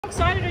How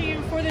excited are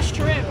you for this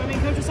trip? I mean,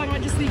 Coach was talking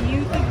about just the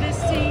youth of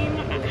this team.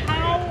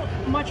 How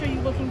much are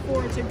you looking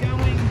forward to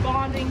going,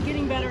 bonding,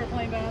 getting better at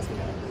playing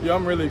basketball? Yeah,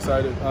 I'm really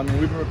excited. I mean,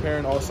 we've been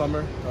preparing all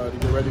summer to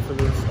get ready for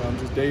this,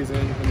 just days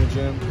in the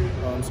gym.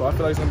 So I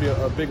feel like it's going to be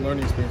a big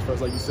learning experience for us,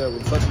 like you said,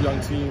 with such a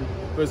young team.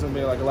 There's going to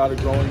be like a lot of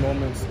growing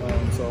moments.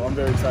 So I'm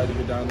very excited to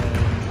get down there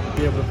and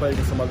be able to play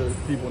against some other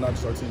people, not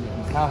just our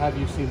teammates. How have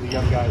you seen the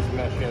young guys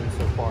mesh in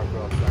so far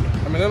throughout the summer?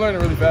 I mean, they're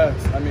learning really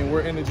fast. I mean,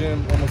 we're in the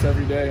gym almost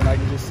every day, and I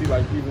can just see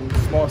like even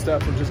small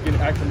steps of just getting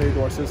acclimated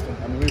to our system.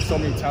 I mean, we have so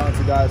many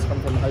talented guys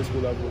coming from the high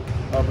school level,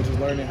 but just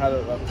learning how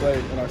to play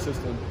in our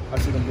system. I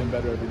see them getting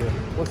better every day.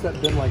 What's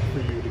that been like for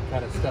you to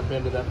kind of step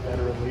into that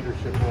veteran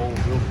leadership role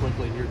real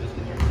quickly here just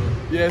in your team?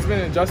 Yeah, it's been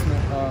an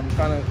adjustment.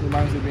 Kind of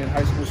reminds me of being a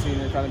high school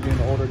senior, kind of being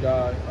the older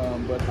guy.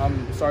 But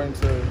I'm starting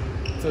to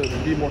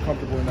be more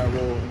comfortable in that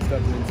role and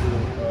stepping into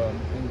it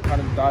and kind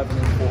of diving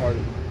in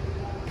full-heartedly.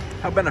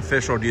 How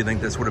beneficial do you think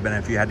this would have been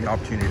if you had the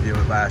opportunity to do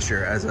it last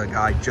year as a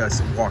guy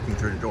just walking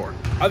through the door?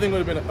 I think it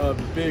would have been a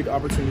big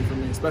opportunity for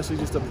me, especially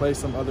just to play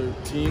some other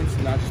teams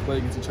and not just play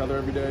against each other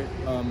every day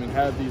and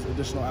have these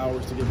additional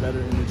hours to get better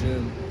in the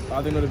gym.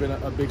 I think it would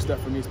have been a big step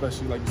for me,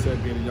 especially like you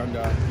said, being a young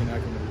guy and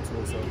acclimated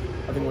to it. So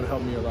I think it would have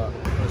helped me a lot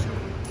personally.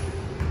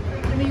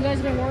 I mean, you guys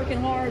have been working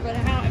hard, but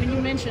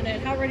you mentioned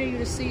it. How ready are you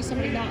to see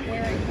somebody not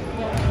wearing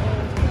gold?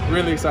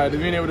 Really excited,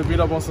 being able to beat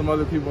up on some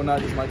other people, not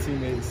just my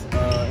teammates.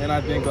 And I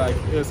think like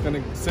it's going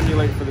to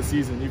simulate for the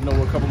season, even though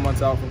we're a couple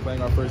months out from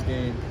playing our first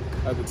game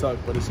at the Tuck.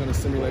 But it's going to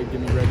simulate, get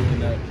me ready in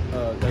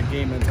that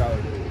game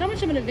mentality. How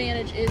much of an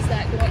advantage is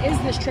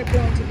this trip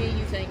going to be,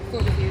 you think,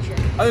 for the future? I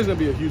think it's going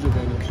to be a huge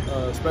advantage,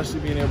 especially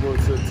being able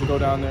to go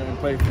down there and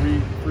play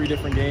three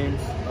different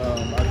games.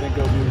 I think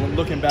it'll be, when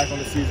looking back on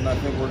the season, I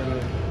think we're going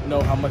to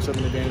know how much of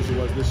an advantage it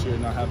was this year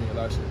not having it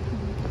last year.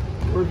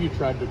 Where have you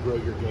tried to grow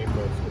your game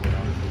most?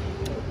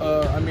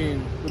 I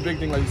mean, the big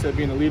thing, like you said,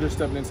 being a leader,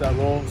 stepping into that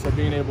role. So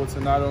being able to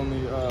not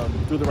only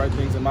do the right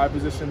things in my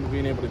position, but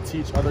being able to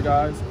teach other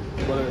guys,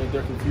 whether if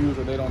they're confused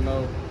or they don't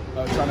know,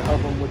 trying to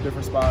help them with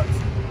different spots,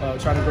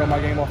 trying to grow my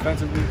game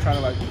offensively, trying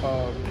to like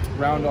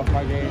round off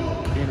my game,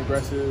 being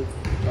aggressive,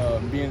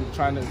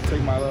 trying to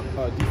take my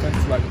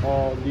defense like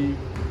all league,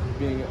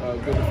 being a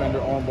good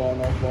defender on ball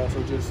and off ball.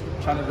 So just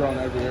trying to grow in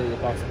every area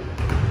possible.